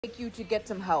take you to get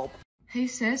some help. Hey,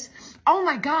 sis. Oh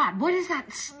my god, what is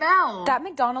that smell? That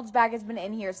McDonald's bag has been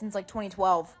in here since like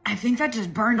 2012. I think that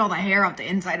just burned all the hair off the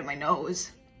inside of my nose.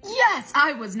 Yes,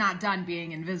 I was not done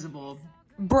being invisible.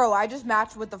 Bro, I just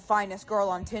matched with the finest girl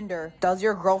on Tinder. Does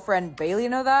your girlfriend Bailey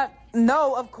know that?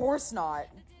 No, of course not.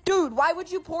 Dude, why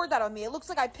would you pour that on me? It looks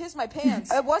like I pissed my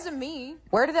pants. It wasn't me.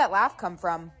 Where did that laugh come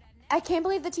from? I can't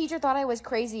believe the teacher thought I was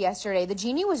crazy yesterday. The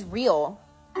genie was real.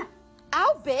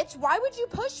 Ow, bitch, why would you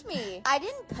push me? I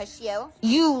didn't push you.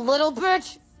 You little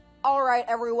bitch. All right,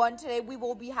 everyone, today we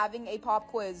will be having a pop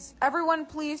quiz. Everyone,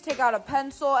 please take out a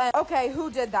pencil and... Okay, who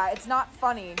did that? It's not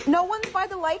funny. No one's by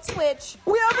the light switch.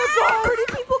 We have a dog. Pretty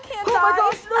people can't die. Oh my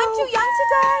gosh, no. I'm too young to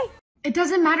die. It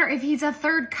doesn't matter if he's a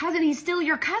third cousin, he's still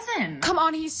your cousin. Come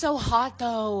on, he's so hot,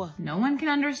 though. No one can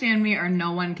understand me or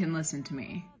no one can listen to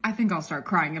me. I think I'll start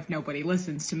crying if nobody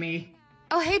listens to me.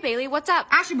 Oh, hey, Bailey, what's up?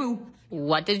 Ashaboo.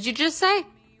 What did you just say?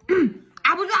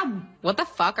 Abu. What the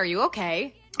fuck? Are you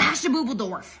okay?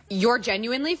 Ashaboobledorf. You're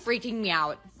genuinely freaking me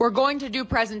out. We're going to do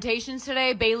presentations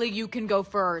today. Bailey, you can go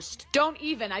first. Don't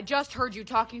even. I just heard you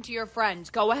talking to your friends.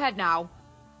 Go ahead now.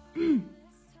 You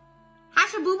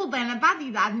should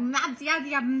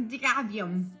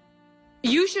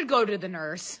go to the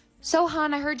nurse. So,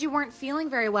 hon, I heard you weren't feeling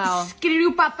very well. Could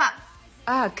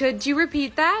you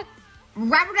repeat that?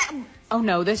 Oh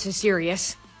no, this is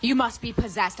serious. You must be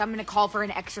possessed. I'm gonna call for an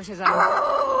exorcism.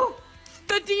 The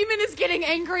demon is getting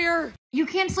angrier. You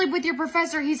can't sleep with your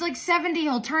professor. He's like 70.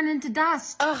 He'll turn into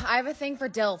dust. Ugh, I have a thing for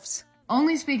DILFs.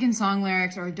 Only speak in song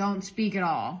lyrics or don't speak at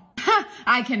all.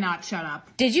 I cannot shut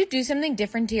up. Did you do something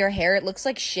different to your hair? It looks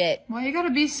like shit. Why you gotta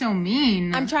be so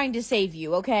mean? I'm trying to save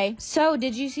you, okay? So,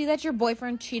 did you see that your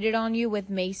boyfriend cheated on you with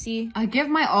Macy? I give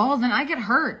my all, then I get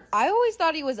hurt. I always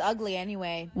thought he was ugly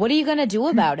anyway. What are you gonna do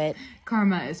about it?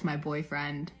 Karma is my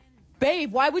boyfriend.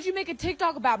 Babe, why would you make a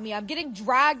TikTok about me? I'm getting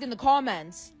dragged in the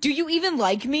comments. Do you even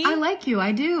like me? I like you,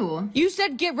 I do. You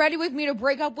said get ready with me to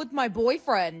break up with my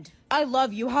boyfriend. I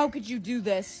love you. How could you do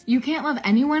this? You can't love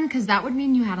anyone because that would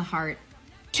mean you had a heart.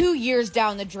 2 years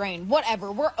down the drain.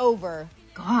 Whatever, we're over.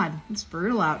 God, it's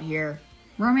brutal out here.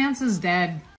 Romance is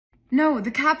dead. No,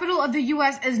 the capital of the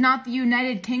US is not the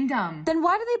United Kingdom. Then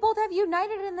why do they both have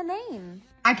United in the name?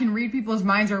 I can read people's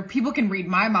minds or people can read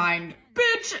my mind.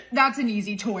 Bitch, that's an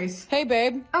easy choice. Hey,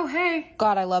 babe. Oh, hey.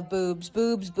 God, I love boobs.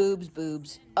 Boobs, boobs,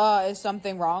 boobs. Is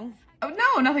something wrong? Oh,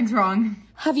 no, nothing's wrong.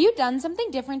 Have you done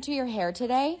something different to your hair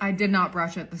today? I did not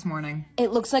brush it this morning.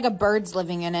 It looks like a bird's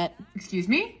living in it. Excuse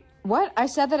me? What? I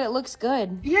said that it looks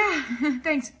good. Yeah,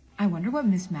 thanks. I wonder what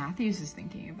Miss Matthews is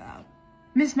thinking about.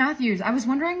 Miss Matthews, I was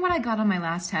wondering what I got on my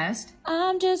last test.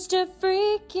 I'm just a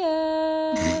freak,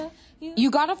 yeah. You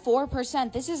got a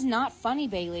 4%. This is not funny,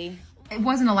 Bailey. It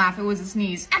wasn't a laugh, it was a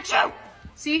sneeze. Achoo!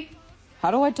 See?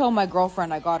 How do I tell my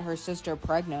girlfriend I got her sister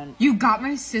pregnant? You got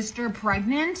my sister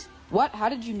pregnant? What? How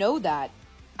did you know that?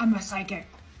 I'm a psychic.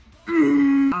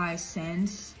 I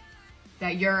sense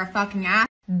that you're a fucking ass.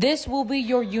 This will be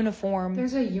your uniform.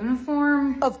 There's a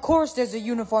uniform? Of course there's a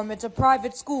uniform. It's a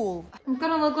private school. I'm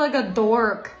gonna look like a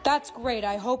dork. That's great.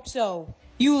 I hope so.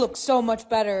 You look so much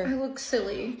better. I look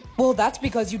silly. Well, that's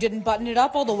because you didn't button it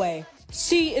up all the way.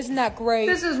 See, isn't that great?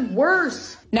 This is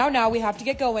worse. Now, we have to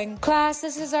get going. Class,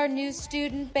 this is our new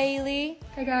student, Bailey.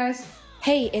 Hey, guys.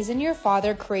 Hey, isn't your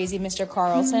father crazy, Mr.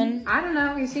 Carlson? I don't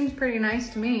know. He seems pretty nice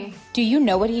to me. Do you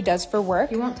know what he does for work?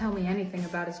 He won't tell me anything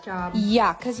about his job.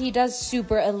 Yeah, because he does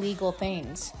super illegal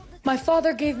things. My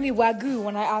father gave me Wagyu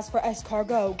when I asked for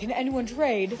escargot. Can anyone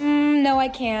trade? No, I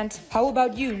can't. How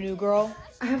about you, new girl?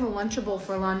 I have a Lunchable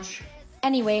for lunch.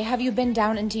 Anyway, have you been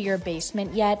down into your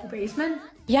basement yet? Basement?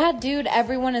 Yeah, dude,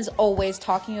 everyone is always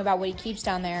talking about what he keeps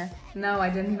down there. No, I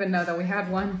didn't even know that we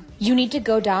had one. You need to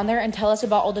go down there and tell us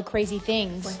about all the crazy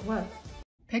things. Like what?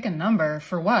 Pick a number.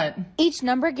 For what? Each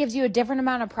number gives you a different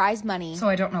amount of prize money. So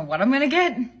I don't know what I'm gonna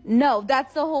get? No,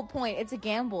 that's the whole point. It's a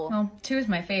gamble. Well, 2 is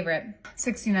my favorite.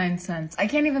 69 cents. I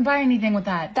can't even buy anything with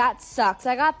that. That sucks.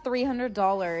 I got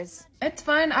 $300. It's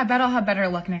fine. I bet I'll have better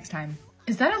luck next time.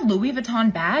 Is that a Louis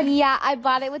Vuitton bag? Yeah, I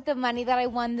bought it with the money that I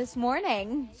won this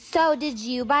morning. So, did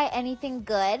you buy anything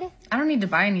good? I don't need to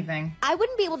buy anything. I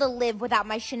wouldn't be able to live without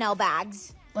my Chanel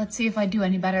bags. Let's see if I do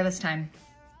any better this time.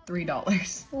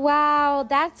 $3. Wow,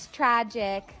 that's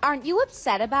tragic. Aren't you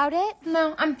upset about it?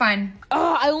 No, I'm fine.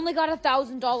 I only got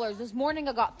 $1,000. This morning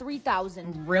I got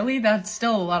 3,000. Really? That's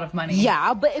still a lot of money.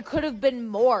 Yeah, but it could have been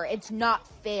more. It's not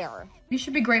fair. You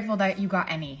should be grateful that you got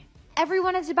any.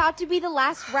 Everyone is about to be the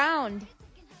last round.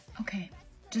 Okay,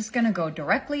 just gonna go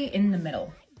directly in the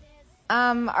middle.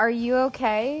 Are you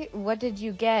okay? What did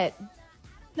you get?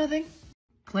 Nothing.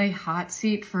 Play hot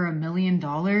seat for $1 million?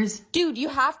 Dude, you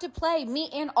have to play. Me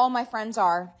and all my friends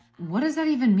are. What does that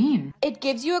even mean? It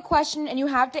gives you a question and you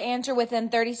have to answer within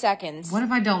 30 seconds. What if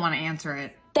I don't want to answer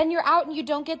it? Then you're out and you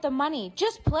don't get the money.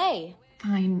 Just play.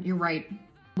 Fine, you're right.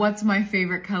 What's my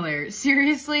favorite color?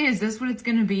 Seriously, is this what it's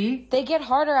gonna be? They get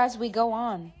harder as we go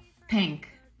on. Pink.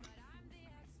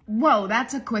 Whoa,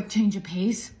 that's a quick change of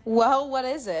pace. Well, what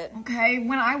is it? Okay,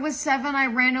 when I was 7, I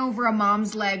ran over a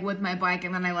mom's leg with my bike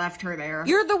and then I left her there.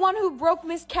 You're the one who broke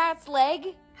Miss Cat's leg?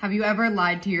 Have you ever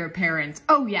lied to your parents?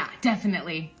 Oh yeah,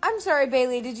 definitely. I'm sorry,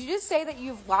 Bailey. Did you just say that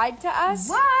you've lied to us?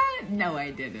 What? No,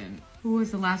 I didn't. Who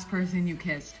was the last person you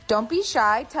kissed? Don't be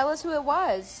shy. Tell us who it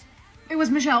was. It was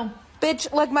Michelle.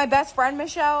 Bitch, like my best friend,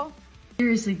 Michelle?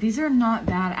 Seriously, these are not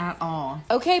bad at all.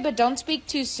 Okay, but don't speak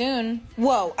too soon.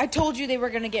 Whoa, I told you they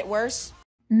were gonna get worse.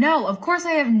 No, of course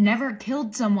I have never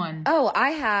killed someone. Oh,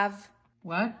 I have.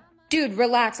 What? Dude,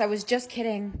 relax. I was just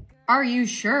kidding. Are you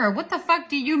sure? What the fuck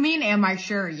do you mean, am I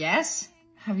sure? Yes?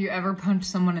 Have you ever punched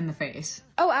someone in the face?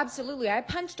 Oh, absolutely. I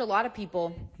punched a lot of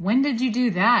people. When did you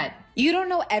do that? You don't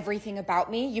know everything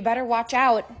about me. You better watch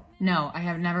out. No, I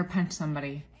have never punched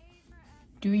somebody.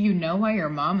 Do you know why your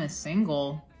mom is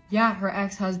single? Yeah, her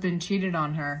ex-husband cheated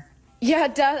on her. Yeah,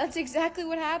 duh, that's exactly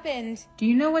what happened. Do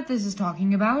you know what this is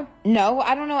talking about? No,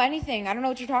 I don't know anything. I don't know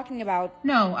what you're talking about.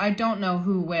 No, I don't know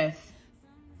who with.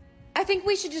 I think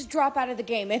we should just drop out of the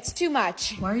game. It's too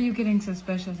much. Why are you getting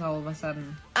suspicious all of a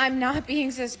sudden? I'm not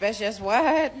being suspicious.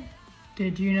 What?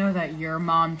 Did you know that your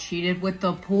mom cheated with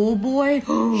the pool boy?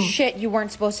 Shit, you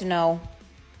weren't supposed to know.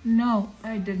 No,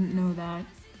 I didn't know that.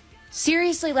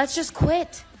 Seriously, let's just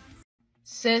quit.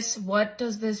 Sis, what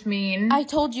does this mean? I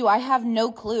told you, I have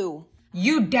no clue.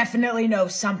 You definitely know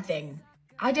something.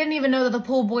 I didn't even know that the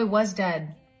pool boy was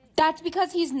dead. That's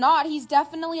because he's not. He's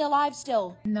definitely alive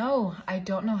still. No, I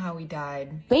don't know how he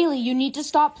died. Bailey, you need to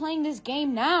stop playing this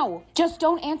game now. Just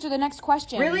don't answer the next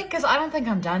question. Really? Because I don't think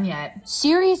I'm done yet.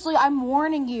 Seriously, I'm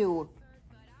warning you.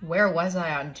 Where was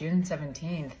I on June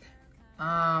 17th?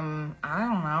 I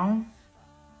don't know.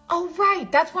 Oh, right.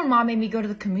 That's when Mom made me go to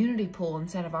the community pool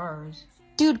instead of ours.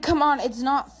 Dude, come on. It's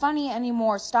not funny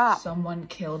anymore. Stop. Someone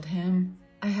killed him.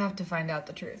 I have to find out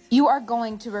the truth. You are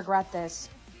going to regret this.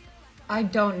 I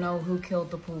don't know who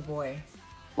killed the pool boy.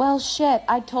 Well, shit.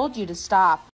 I told you to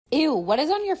stop. Ew, what is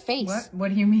on your face? What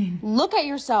do you mean? Look at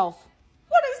yourself.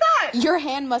 What is that? Your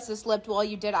hand must have slipped while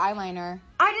you did eyeliner.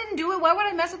 I didn't do it. Why would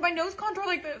I mess with my nose contour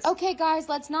like this? Okay, guys,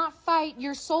 let's not fight.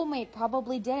 Your soulmate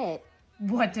probably did it.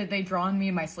 What, did they draw on me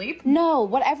in my sleep? No,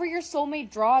 whatever your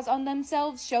soulmate draws on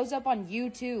themselves shows up on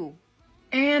you too.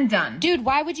 And done. Dude,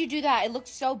 why would you do that? It looks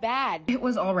so bad. It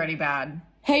was already bad.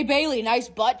 Hey, Bailey, nice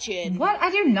butt chin. What? I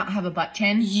do not have a butt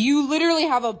chin. You literally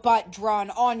have a butt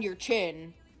drawn on your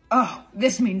chin. Oh,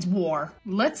 this means war.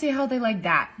 Let's see how they like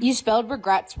that. You spelled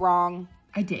regrets wrong.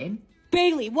 I did.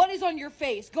 Bailey, what is on your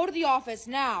face? Go to the office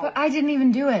now. But I didn't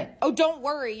even do it. Oh, don't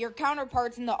worry. Your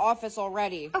counterpart's in the office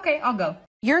already. Okay, I'll go.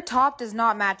 Your top does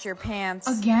not match your pants.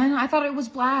 Again? I thought it was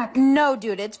black. No,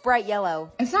 dude, it's bright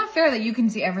yellow. It's not fair that you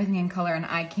can see everything in color and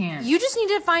I can't. You just need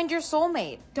to find your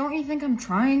soulmate. Don't you think I'm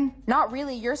trying? Not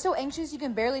really. You're so anxious you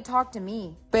can barely talk to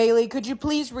me. Bailey, could you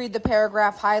please read the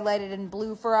paragraph highlighted in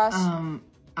blue for us?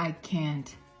 I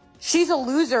can't. She's a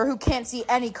loser who can't see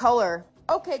any color.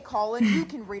 Okay, Colin, you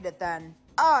can read it then.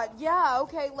 Yeah,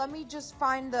 okay, let me just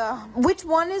find the... Which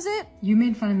one is it? You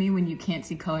made fun of me when you can't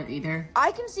see color either.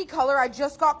 I can see color, I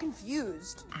just got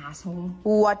confused. Asshole.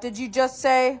 What did you just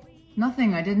say?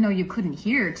 Nothing, I didn't know you couldn't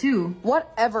hear, too.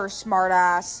 Whatever,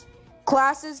 smartass.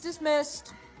 Class is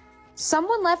dismissed.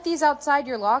 Someone left these outside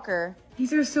your locker.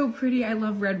 These are so pretty, I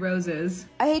love red roses.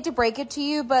 I hate to break it to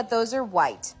you, but those are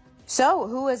white. So,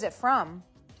 who is it from?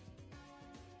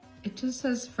 It just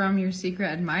says from your secret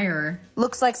admirer.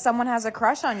 Looks like someone has a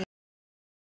crush on you.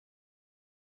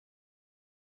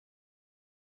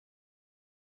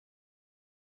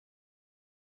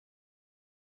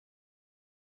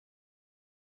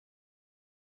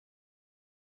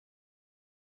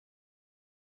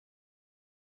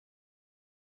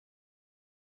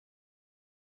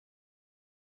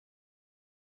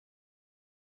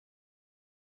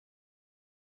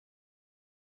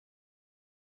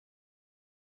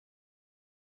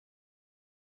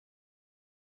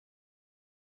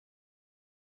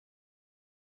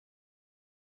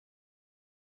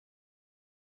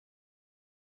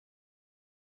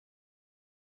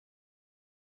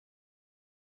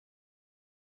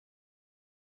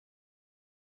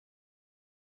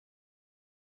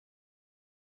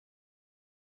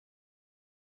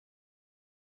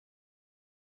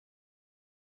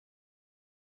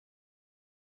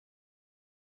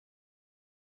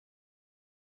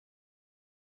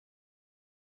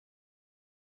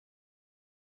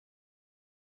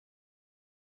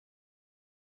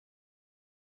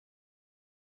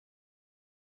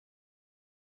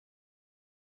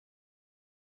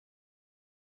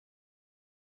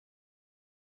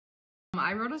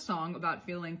 I wrote a song about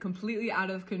feeling completely out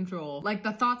of control. Like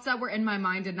the thoughts that were in my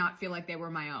mind did not feel like they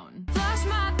were my own. Flush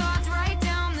my thoughts right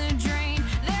down the drain.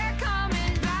 They're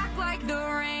coming back like the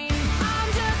rain.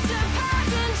 I'm just a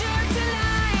passenger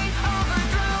tonight,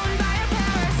 overthrown by a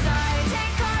parasite.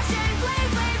 Take caution,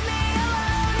 please leave me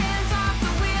alone. Hands off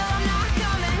the wheel, I'm not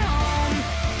coming home.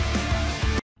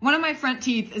 One of my front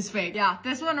teeth is fake. Yeah,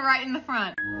 this one right in the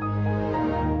front.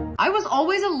 I was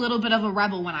always a little bit of a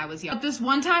rebel when I was young, but this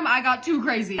one time I got too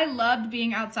crazy. I loved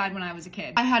being outside when I was a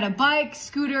kid. I had a bike,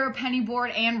 scooter, penny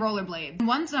board, and rollerblades.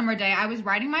 One summer day, I was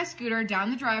riding my scooter down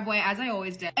the driveway as I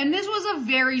always did, and this was a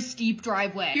very steep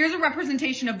driveway. Here's a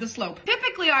representation of the slope.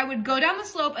 Typically, I would go down the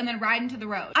slope and then ride into the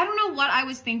road. I don't know what I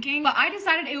was thinking, but I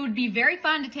decided it would be very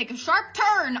fun to take a sharp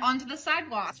turn onto the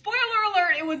sidewalk. Spoiler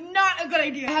alert, it was not a good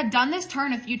idea. I had done this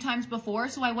turn a few times before,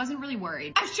 so I wasn't really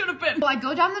worried. I should have been. So I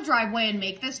go down the driveway and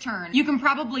make this turn. You can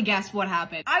probably guess what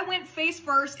happened. I went face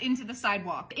first into the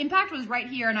sidewalk. The impact was right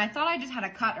here and I thought I just had a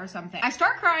cut or something. I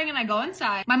start crying and I go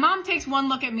inside. My mom takes one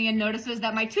look at me and notices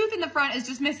that my tooth in the front is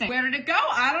just missing. Where did it go?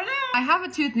 I don't know. I have a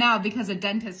tooth now because a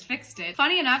dentist fixed it.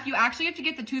 Funny enough, you actually have to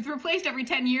get the tooth replaced every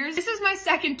 10 years. This is my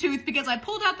second tooth because I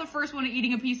pulled out the first one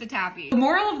eating a piece of taffy. The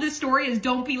moral of this story is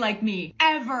don't be like me.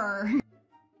 Ever.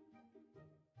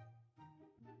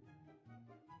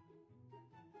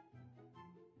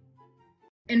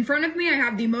 In front of me, I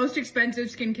have the most expensive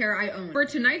skincare I own. For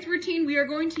tonight's routine, we are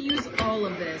going to use all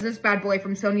of this. This bad boy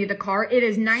from Sonia Dakar. It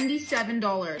is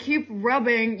 $97. Keep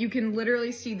rubbing. You can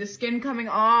literally see the skin coming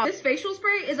off. This facial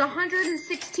spray is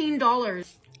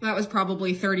 $116. That was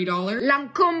probably $30.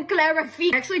 Lancôme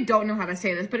Clarifique. I actually don't know how to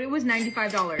say this, but it was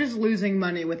 $95. Just losing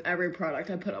money with every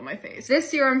product I put on my face. This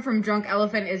serum from Drunk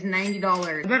Elephant is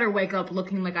 $90. I better wake up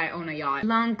looking like I own a yacht.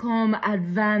 Lancôme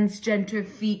Advanced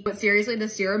Gentrifique. But seriously, the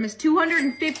serum is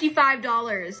 $255.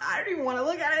 I don't even want to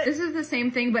look at it. This is the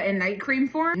same thing, but in night cream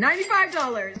form.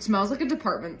 $95. It smells like a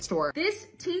department store. This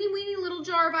teeny weeny little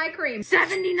jar of eye cream.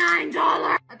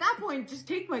 $79. At that point, just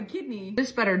take my kidney.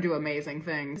 This better do amazing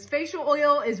things. This facial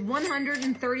oil is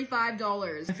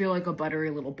 $135. I feel like a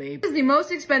buttery little babe. This is the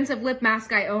most expensive lip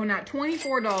mask I own at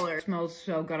 $24. Smells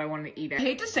so good, I want to eat it. I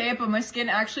hate to say it, but my skin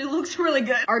actually looks really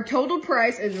good. Our total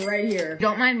price is right here.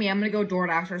 Don't mind me, I'm gonna go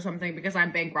DoorDash or something because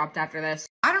I'm bankrupt after this.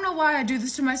 I don't know why I do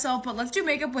this to myself, but let's do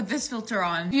makeup with this filter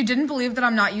on. If you didn't believe that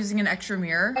I'm not using an extra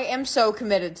mirror, I am so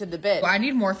committed to the bit. I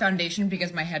need more foundation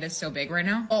because my head is so big right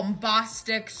now.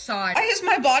 Bombastic side. Why is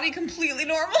my body completely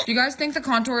normal? Do you guys think the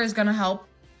contour is gonna help?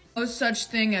 No such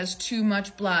thing as too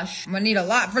much blush. I'm gonna need a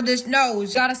lot for this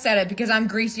nose. Gotta set it because I'm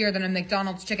greasier than a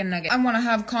McDonald's chicken nugget. I wanna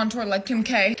have contour like Kim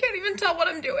K. Can't even tell what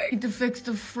I'm doing. Need to fix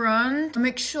the front to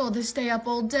make sure they stay up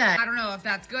all day. I don't know if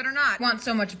that's good or not. I want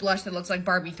so much blush that looks like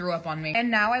Barbie threw up on me.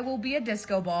 And now I will be a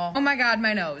disco ball. Oh my god,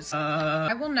 my nose.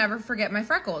 I will never forget my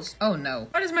freckles. Oh no.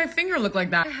 Why does my finger look like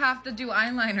that? I have to do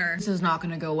eyeliner. This is not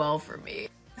gonna go well for me.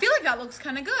 I feel like that looks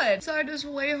kind of good. Side is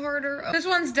way harder. This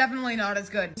one's definitely not as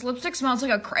good. This lipstick smells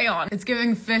like a crayon. It's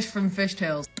giving fish from Fish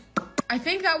Tales. I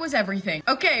think that was everything.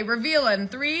 Okay, reveal in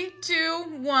 3,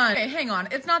 2, 1. Okay, hang on.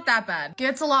 It's not that bad.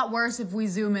 Gets a lot worse if we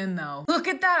zoom in though. Look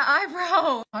at that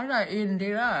eyebrow. How did I even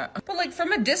do that? But like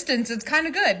from a distance, it's kind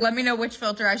of good. Let me know which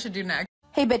filter I should do next.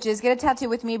 Hey bitches, get a tattoo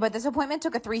with me, but this appointment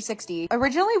took a 360.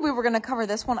 Originally, we were gonna cover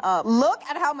this one up. Look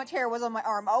at how much hair was on my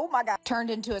arm. Oh my god. Turned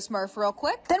into a smurf real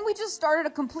quick. Then we just started a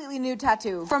completely new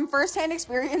tattoo. From firsthand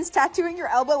experience, tattooing your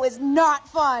elbow is not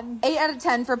fun. 8 out of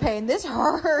 10 for pain. This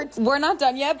hurts. We're not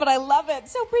done yet, but I love it.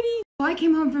 So pretty. I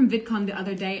came home from VidCon the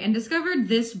other day and discovered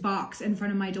this box in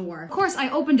front of my door. Of course,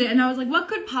 I opened it and I was like, what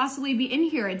could possibly be in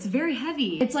here? It's very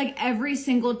heavy. It's like every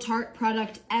single Tarte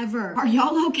product ever. Are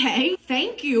y'all okay?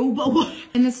 Thank you, but what?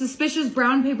 In the suspicious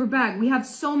brown paper bag, we have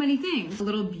so many things. A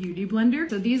little beauty blender.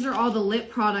 So these are all the lip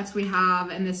products we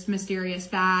have in this mysterious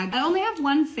bag. I only have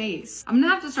one face. I'm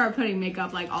gonna have to start putting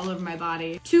makeup like all over my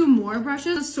body. 2 more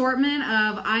brushes. Assortment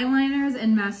of eyeliners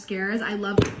and mascaras. I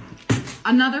love it.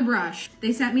 Another brush.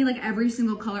 They sent me like every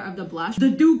single color of the blush.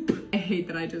 The dupe. I hate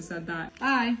that I just said that.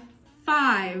 Bye.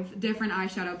 5 different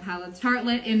eyeshadow palettes.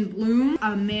 Tartelette in Bloom,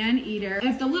 a man-eater.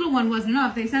 If the little one wasn't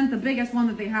enough, they sent the biggest one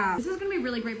that they have. This is gonna be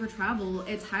really great for travel.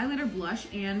 It's highlighter, blush,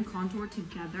 and contour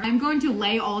together. I'm going to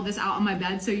lay all of this out on my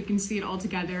bed so you can see it all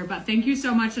together, but thank you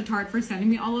so much to Tarte for sending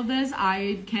me all of this.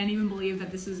 I can't even believe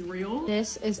that this is real.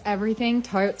 This is everything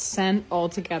Tarte sent all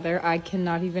together. I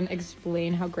cannot even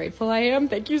explain how grateful I am.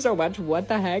 Thank you so much. What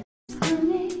the heck?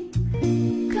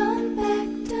 Come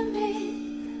back to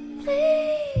me,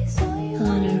 please.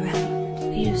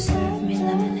 You serve me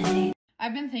lemonade.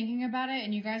 I've been thinking about it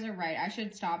and you guys are right. I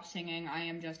should stop singing. I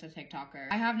am just a TikToker.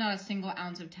 I have not a single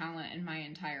ounce of talent in my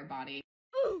entire body.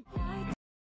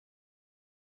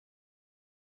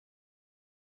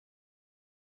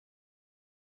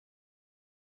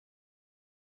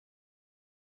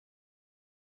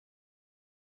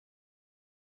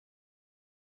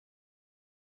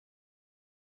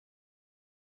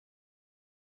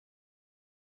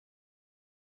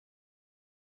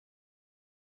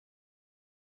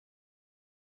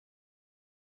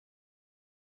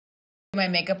 my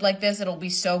makeup like this, it'll be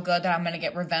so good that I'm gonna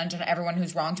get revenge on everyone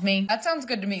who's wronged me. That sounds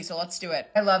good to me, so let's do it.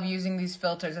 I love using these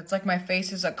filters. It's like my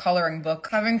face is a coloring book.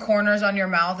 Having corners on your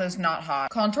mouth is not hot.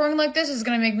 Contouring like this is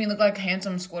gonna make me look like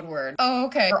handsome Squidward. Oh,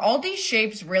 okay. Are all these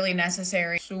shapes really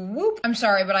necessary? Swoop. I'm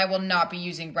sorry, but I will not be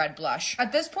using red blush.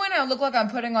 At this point, I look like I'm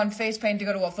putting on face paint to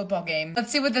go to a football game.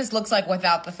 Let's see what this looks like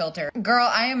without the filter. Girl,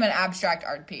 I am an abstract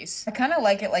art piece. I kind of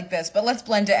like it like this, but let's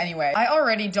blend it anyway. I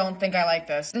already don't think I like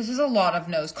this. This is a lot of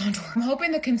nose contour. I'm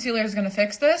hoping the concealer is gonna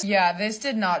fix this. Yeah, this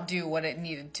did not do what it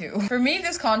needed to. For me,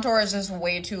 this contour is just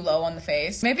way too low on the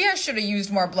face. Maybe I should have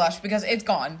used more blush because it's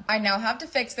gone. I now have to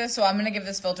fix this, so I'm gonna give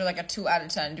this filter like a 2 out of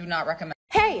 10. Do not recommend.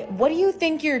 Hey, what do you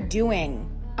think you're doing?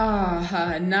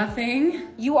 Nothing.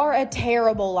 You are a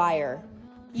terrible liar.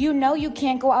 You know you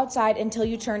can't go outside until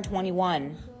you turn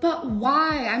 21. But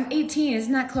why? I'm 18.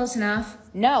 Isn't that close enough?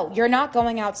 No, you're not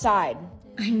going outside.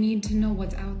 I need to know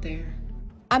what's out there.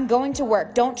 I'm going to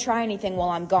work. Don't try anything while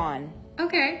I'm gone.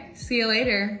 Okay, see you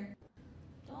later.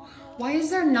 Why is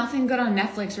there nothing good on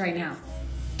Netflix right now?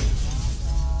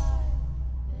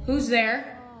 Who's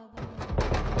there?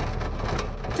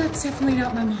 That's definitely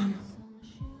not my mom.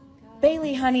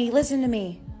 Bailey, honey, listen to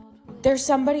me. There's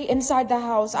somebody inside the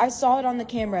house. I saw it on the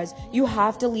cameras. You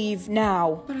have to leave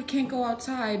now. But I can't go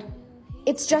outside.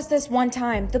 It's just this one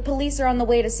time. The police are on the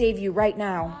way to save you right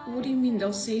now. What do you mean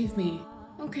they'll save me?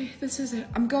 Okay, this is it.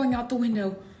 I'm going out the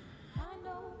window.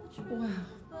 Wow.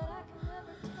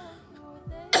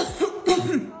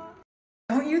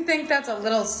 Don't you think that's a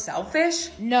little selfish?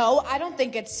 No, I don't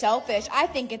think it's selfish. I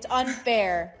think it's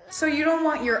unfair. So you don't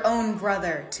want your own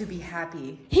brother to be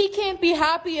happy? He can't be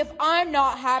happy if I'm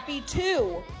not happy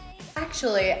too.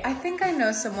 Actually, I think I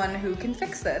know someone who can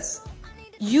fix this.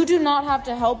 You do not have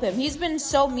to help him. He's been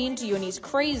so mean to you and he's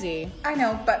crazy. I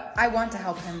know, but I want to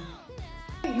help him.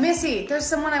 Hey, Missy, there's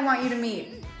someone I want you to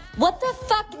meet. What the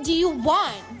fuck do you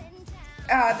want?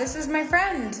 This is my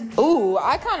friend. Ooh,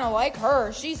 I kind of like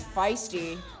her. She's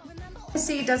feisty.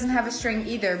 Missy doesn't have a string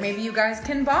either. Maybe you guys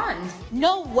can bond.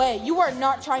 No way. You are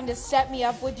not trying to set me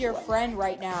up with your friend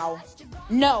right now.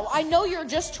 No, I know you're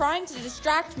just trying to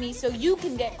distract me so you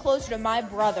can get closer to my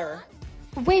brother.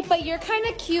 Wait, but you're kind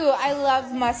of cute. I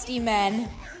love musty men.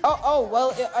 Oh,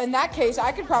 well, in that case,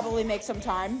 I could probably make some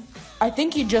time. I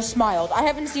think he just smiled. I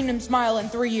haven't seen him smile in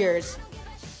 3 years.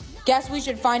 Guess we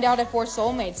should find out if we're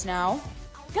soulmates now.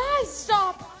 Guys,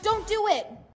 stop! Don't do it!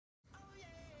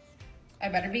 I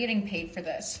better be getting paid for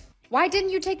this. Why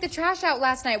didn't you take the trash out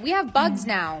last night? We have bugs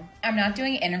now. I'm not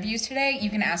doing interviews today. You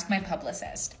can ask my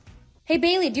publicist. Hey,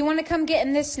 Bailey, do you want to come get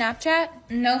in this Snapchat?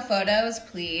 No photos,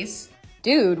 please.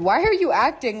 Dude, why are you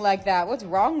acting like that? What's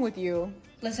wrong with you?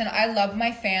 Listen, I love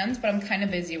my fans, but I'm kind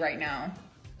of busy right now.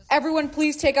 Everyone,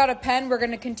 please take out a pen. We're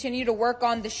going to continue to work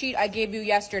on the sheet I gave you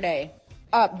yesterday.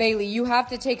 Bailey, you have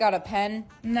to take out a pen.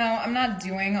 No, I'm not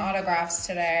doing autographs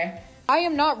today. I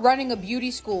am not running a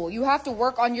beauty school. You have to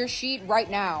work on your sheet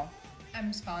right now.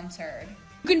 I'm sponsored.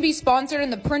 You can be sponsored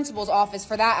in the principal's office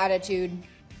for that attitude.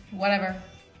 Whatever.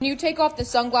 When you take off the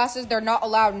sunglasses, they're not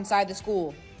allowed inside the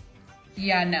school.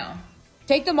 Yeah, no.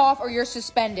 Take them off or you're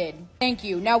suspended. Thank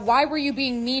you. Now, why were you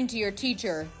being mean to your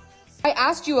teacher? I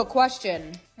asked you a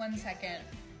question. 1 second.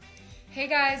 Hey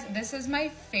guys, this is my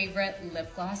favorite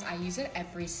lip gloss. I use it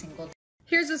every single day.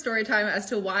 Here's a story time as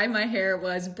to why my hair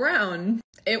was brown.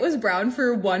 It was brown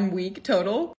for 1 week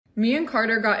total. Me and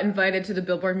Carter got invited to the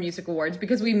Billboard Music Awards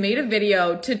because we made a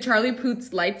video to Charlie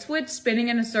Puth's Light Switch spinning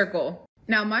in a circle.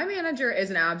 Now, my manager is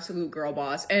an absolute girl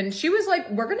boss, and she was like,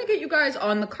 we're gonna get you guys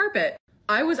on the carpet.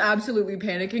 I was absolutely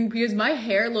panicking because my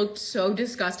hair looked so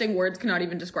disgusting, words cannot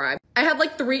even describe. I had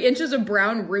like 3 inches of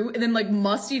brown root and then like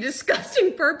musty,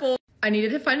 disgusting purple. I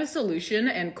needed to find a solution,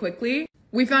 and quickly.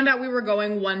 We found out we were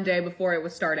going 1 day before it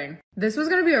was starting. This was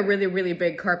gonna be a really, really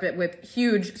big carpet with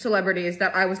huge celebrities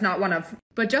that I was not one of.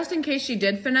 But just in case she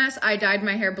did finesse, I dyed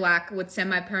my hair black with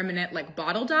semi-permanent like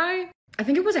bottle dye. I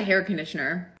think it was a hair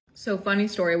conditioner. So funny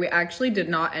story, we actually did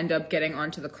not end up getting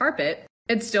onto the carpet.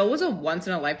 It still was a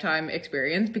once-in-a-lifetime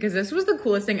experience because this was the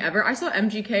coolest thing ever. I saw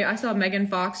MGK, I saw Megan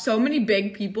Fox, so many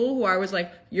big people who I was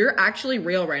like, you're actually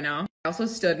real right now. I also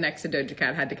stood next to Doja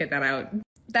Cat, had to get that out.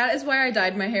 That is why I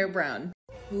dyed my hair brown.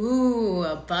 Ooh,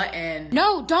 a button.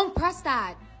 No, don't press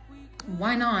that.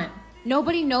 Why not?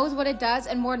 Nobody knows what it does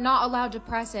and we're not allowed to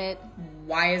press it.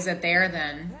 Why is it there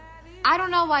then? I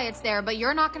don't know why it's there, but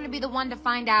you're not going to be the one to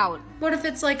find out. What if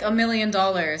it's like $1 million?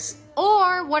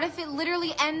 Or what if it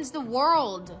literally ends the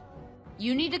world?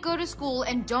 You need to go to school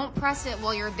and don't press it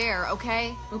while you're there,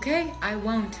 okay? Okay, I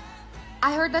won't.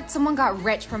 I heard that someone got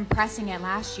rich from pressing it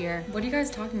last year. What are you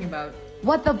guys talking about?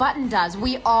 What the button does,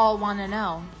 we all want to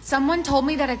know. Someone told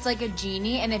me that it's like a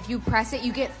genie, and if you press it,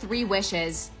 you get 3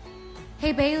 wishes.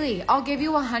 Hey Bailey, I'll give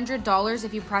you $100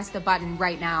 if you press the button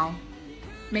right now.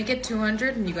 Make it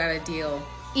 200 and you got a deal.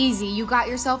 Easy, you got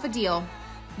yourself a deal.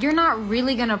 You're not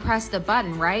really gonna press the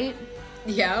button, right?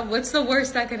 Yeah, what's the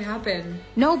worst that could happen?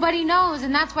 Nobody knows,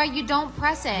 and that's why you don't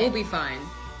press it. We'll be fine.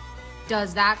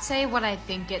 Does that say what I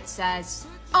think it says?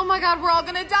 Oh my god, we're all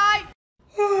gonna die!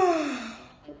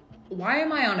 Why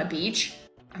am I on a beach?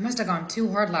 I must have gone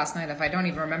too hard last night if I don't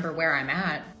even remember where I'm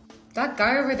at. That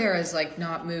guy over there is like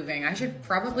not moving. I should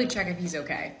probably check if he's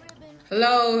okay.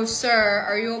 Hello, sir,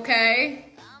 are you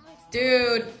okay?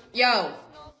 Dude, yo,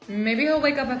 maybe he'll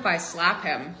wake up if I slap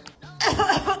him.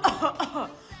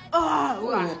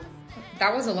 Ooh,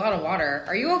 that was a lot of water.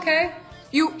 Are you okay?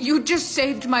 You just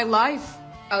saved my life.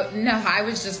 Oh, no, I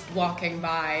was just walking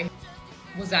by.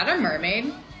 Was that a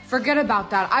mermaid? Forget about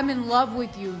that. I'm in love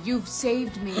with you. You've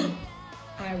saved me.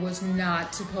 I was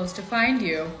not supposed to find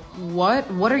you. What?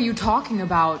 What are you talking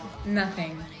about?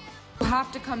 Nothing. You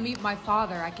have to come meet my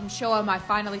father. I can show him I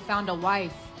finally found a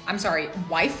wife. I'm sorry,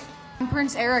 wife? I'm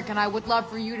Prince Eric, and I would love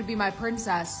for you to be my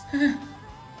princess.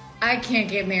 I can't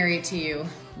get married to you.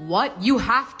 What? You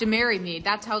have to marry me.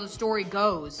 That's how the story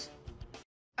goes.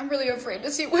 I'm really afraid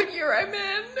to see what year I'm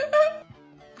in.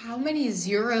 How many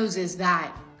zeros is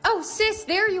that? Oh, sis,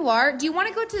 there you are. Do you want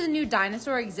to go to the new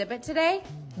dinosaur exhibit today?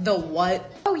 The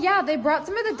what? Oh yeah, they brought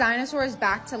some of the dinosaurs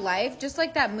back to life, just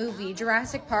like that movie,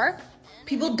 Jurassic Park.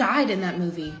 People died in that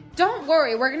movie. Don't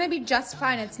worry, we're gonna be just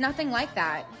fine. It's nothing like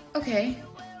that. Okay.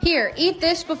 Here, eat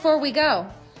this before we go.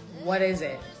 What is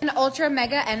it? An Ultra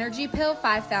Mega Energy Pill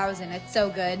 5000. It's so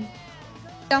good.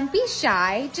 Don't be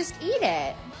shy, just eat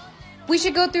it. We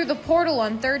should go through the portal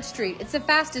on 3rd Street. It's the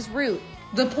fastest route.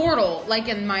 The portal, like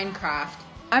in Minecraft.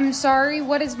 I'm sorry,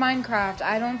 what is Minecraft?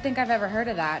 I don't think I've ever heard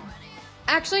of that.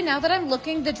 Actually, now that I'm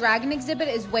looking, the dragon exhibit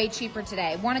is way cheaper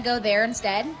today. Want to go there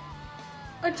instead?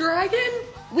 A dragon?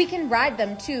 We can ride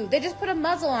them too. They just put a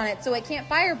muzzle on it so it can't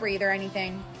fire breathe or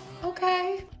anything.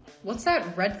 Okay. What's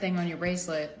that red thing on your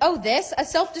bracelet? Oh, this? A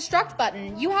self-destruct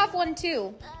button. You have one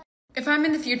too. If I'm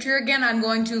in the future again, I'm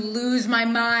going to lose my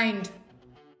mind.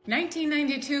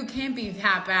 1992 can't be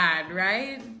that bad,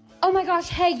 right? Oh my gosh,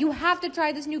 hey, you have to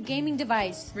try this new gaming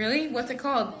device. Really? What's it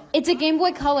called? It's a Game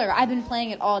Boy Color. I've been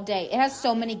playing it all day. It has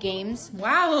so many games.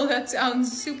 Wow, that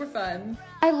sounds super fun.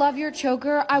 I love your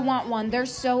choker. I want one. They're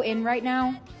so in right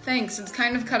now. Thanks, it's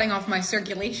kind of cutting off my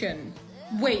circulation.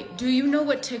 Wait, do you know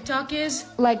what TikTok is?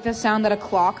 Like the sound that a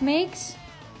clock makes?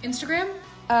 Instagram?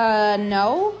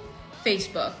 No.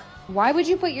 Facebook. Why would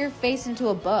you put your face into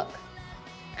a book?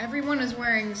 Everyone is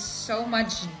wearing so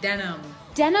much denim.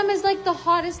 Denim is like the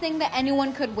hottest thing that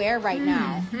anyone could wear right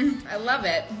now. I love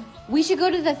it. We should go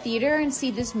to the theater and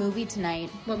see this movie tonight.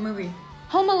 What movie?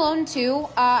 Home Alone 2.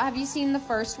 Have you seen the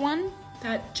first one?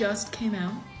 That just came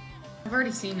out. I've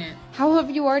already seen it. How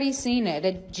have you already seen it?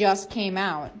 It just came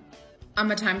out. I'm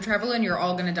a time traveler and you're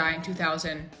all gonna die in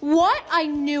 2000. What? I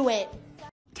knew it.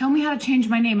 Tell me how to change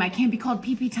my name. I can't be called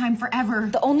PP Time forever.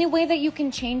 The only way that you can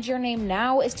change your name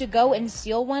now is to go and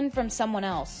steal one from someone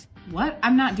else. What?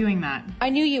 I'm not doing that. I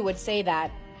knew you would say that.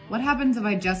 What happens if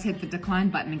I just hit the decline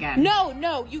button again?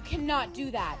 No, you cannot do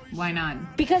that. Why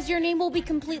not? Because your name will be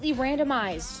completely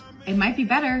randomized. It might be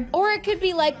better. Or it could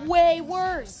be like way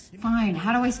worse. Fine,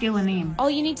 how do I steal a name? All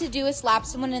you need to do is slap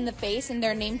someone in the face and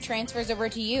their name transfers over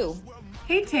to you.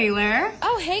 Hey, Taylor.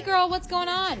 Oh, hey girl, what's going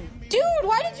on? Dude,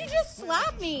 why did you just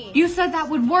slap me? You said that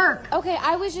would work. Okay,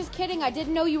 I was just kidding. I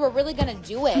didn't know you were really gonna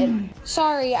do it.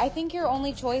 Sorry, I think your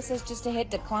only choice is just to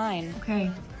hit decline.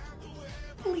 Okay.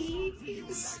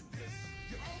 Please.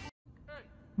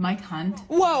 Mike Hunt.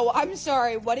 Whoa, I'm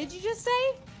sorry. What did you just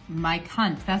say? Mike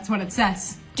Hunt, that's what it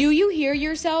says. Do you hear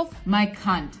yourself? Mike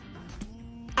Hunt.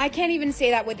 I can't even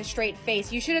say that with a straight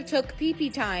face. You should have took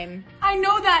pee-pee time. I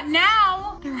know that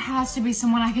now. There has to be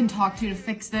someone I can talk to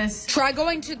fix this. Try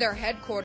going to their headquarters.